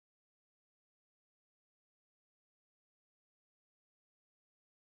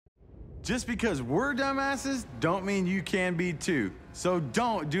Just because we're dumbasses don't mean you can be too. So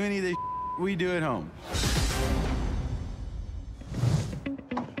don't do any of the we do at home.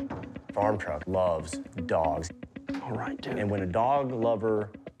 Farm truck loves dogs. All right, dude. And when a dog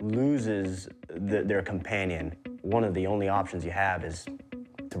lover loses their companion, one of the only options you have is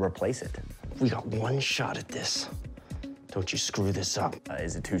to replace it. We got one shot at this. Don't you screw this up.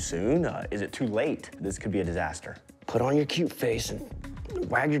 Is it too soon? Is it too late? This could be a disaster. Put on your cute face and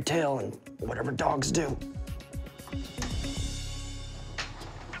wag your tail and whatever dogs do.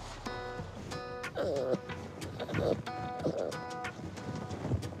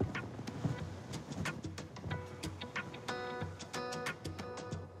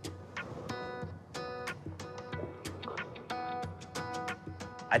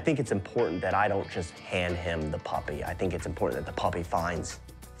 I think it's important that I don't just hand him the puppy. I think it's important that the puppy finds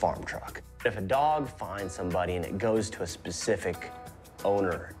Farm Truck. If a dog finds somebody and it goes to a specific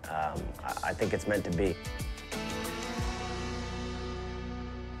owner, I think it's meant to be.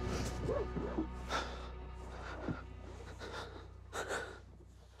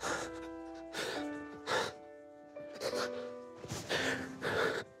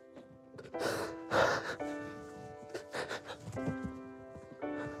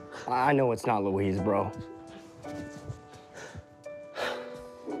 I know it's not Louise, bro.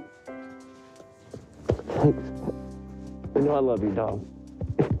 I know I love you, dog.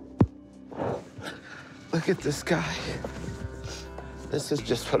 Look at this guy. This is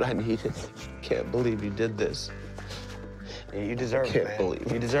just what I needed. Can't believe you did this. Yeah, you deserve it, Can't man. believe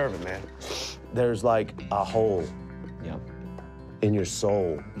it. You deserve it, man. There's like a hole Yep. in your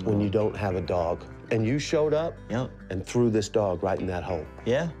soul when you don't have a dog. And you showed up Yep. and threw this dog right in that hole.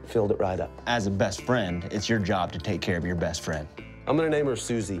 Yeah. Filled it right up. As a best friend, it's your job to take care of your best friend. I'm gonna name her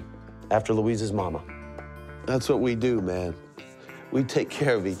Susie, after Louise's mama. That's what we do, man. We take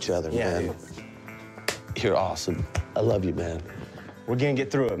care of each other, Yeah, man. You're awesome. I love you, man. We're gonna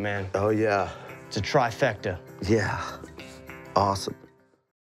get through it, man. Oh, yeah. It's a trifecta. Yeah. Awesome.